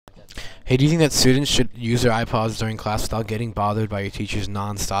Hey, do you think that students should use their iPods during class without getting bothered by your teachers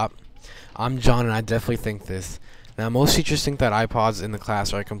nonstop? I'm John, and I definitely think this. Now, most teachers think that iPods in the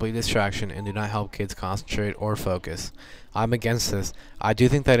class are a complete distraction and do not help kids concentrate or focus. I'm against this. I do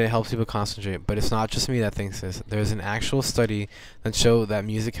think that it helps people concentrate, but it's not just me that thinks this. There's an actual study that showed that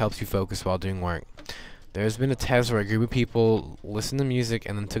music helps you focus while doing work. There's been a test where a group of people listened to music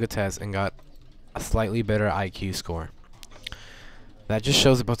and then took a test and got a slightly better IQ score. That just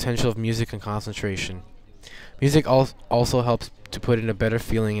shows the potential of music and concentration. Music also helps to put in a better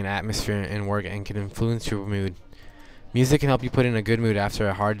feeling and atmosphere in work and can influence your mood. Music can help you put in a good mood after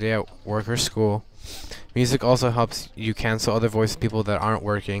a hard day at work or school. Music also helps you cancel other voices of people that aren't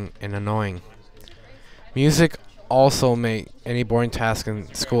working and annoying. Music also make any boring task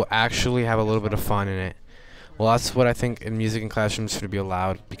in school actually have a little bit of fun in it. Well, that's what I think in music in classrooms should be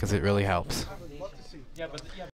allowed because it really helps.